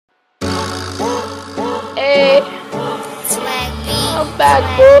back,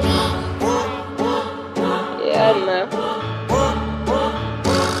 boo. Yeah, man.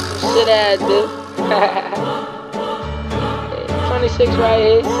 Shit I do. 26 right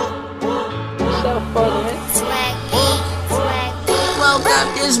here. So funny, man. Woke up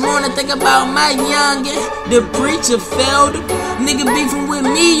this morning, think about my youngin'. The preacher failed him. Nigga beefing with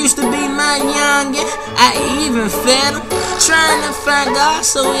me used to be my youngin'. I even fed him. Trying to find God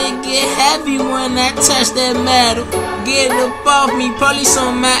so it get heavy when I touch that metal. Get up off me, police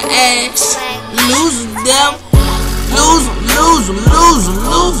on my ass. Lose the devil. Lose him, lose him, lose him,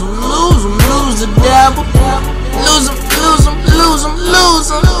 lose him, lose him, lose the devil. Lose him, lose him, lose him,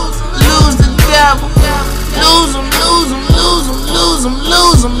 lose him, lose the devil. Lose him, lose him, lose him, lose him,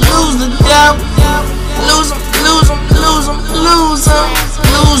 lose him, lose the devil. Lose him, lose him, lose him, lose him,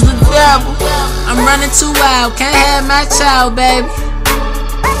 lose the devil. I'm running too wild, can't have my child, baby.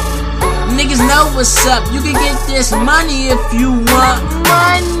 Niggas know what's up, you can get this money if you want.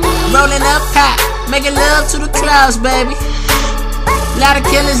 Rolling up hot, making love to the clouds, baby. Lot of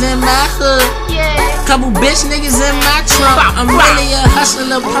killers in my hood, couple bitch niggas in my trunk. I'm really a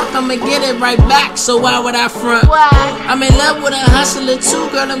hustler, punk, I'ma get it right back, so why would I front? I'm in love with a hustler too,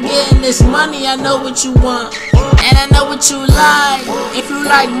 girl, I'm getting this money, I know what you want. And I know what you like. If you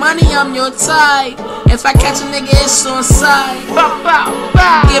like money, I'm your type. If I catch a nigga, it's on sight.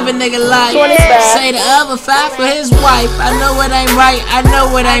 Give a nigga life. Say the other 5 for his wife. I know it ain't right, I know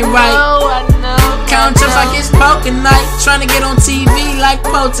it ain't right. Count trips like it's poker night. Tryna get on TV like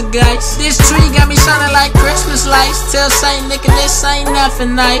poltergeist. This tree got me shining like Christmas lights. Tell Saint Nicholas ain't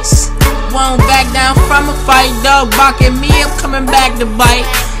nothing nice. Won't back down from a fight. Dog bark at me, I'm coming back to bite.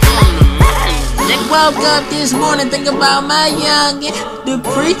 Woke up this morning, think about my youngin'. The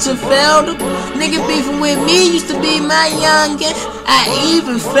preacher failed him. Nigga beefing with me used to be my youngin'. I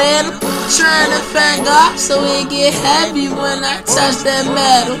even fed him. Trying to find God so it get heavy when I touch that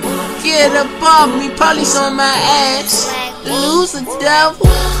metal. Get up off me, police on my ass. Lose the devil.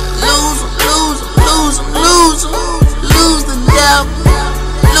 Lose him, lose him, lose him, lose him. Lose the devil.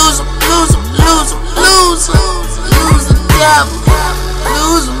 Lose him, lose him, lose him, lose him. Lose the devil.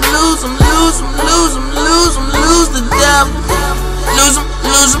 Lose him, lose him, lose him, lose him, lose him, lose the devil. Lose him,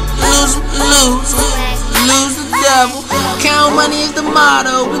 lose him, lose him, lose him, lose the devil. Count money is the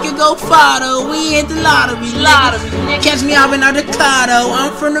motto, we can go far though, we ain't the lottery, nigga. Catch me out in Avocado,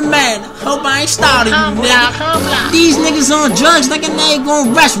 I'm from the man, hope I ain't starting you, nigga. These niggas on drugs thinking they ain't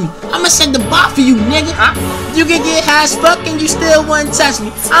gon' rush me, I'ma set the bar for you, nigga. You can get high as fuck and you still wouldn't touch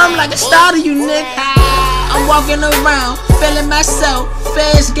me, I'm like a star to you, nigga. I'm walking around, feeling myself,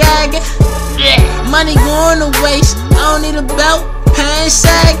 fast gagging. Money going to waste, I don't need a belt, pants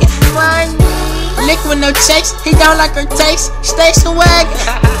sagging. Lick with no chase, he don't like her taste, stay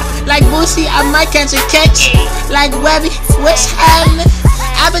swaggin'. Like Boosie, I might catch a case. Like Webby, what's happening?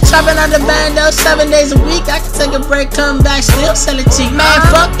 I been trapping on the bando 7 days a week. I can take a break, come back, still sell it cheap. Man,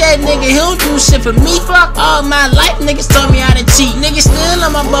 fuck that nigga, he don't do shit for me. Fuck all my life, niggas told me how to cheat. Niggas still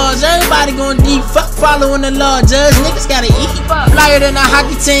on my balls, everybody going deep. Fuck following the law, judge, niggas gotta eat. Flyer than a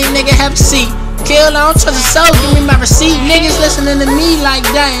hockey team, nigga, have a seat. Kill, I don't trust a soul, give me my receipt. Niggas listening to me like,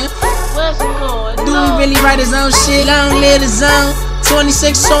 damn, what's going on? Do he really write his own shit? Long live his own.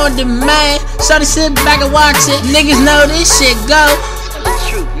 26 on demand. Shorty sit back and watch it. Niggas know this shit go.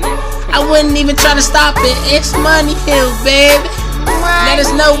 I wouldn't even try to stop it. It's Money Hill, baby. Let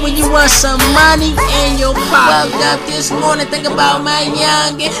us know when you want some money in your pocket. Woke up this morning, think about my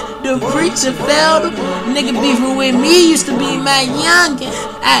youngin'. The preacher failed him. Nigga beefing with me used to be my youngin'.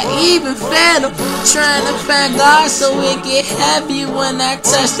 I even fed him. Trying to find God so it get heavy when I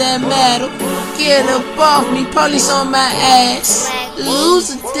touch that metal. Get up off me, police on my ass.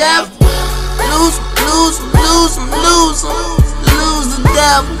 Lose the devil. Lose him, lose him, lose him, lose him. Lose the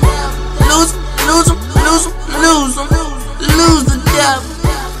devil. Lose him, lose him, lose him, lose him.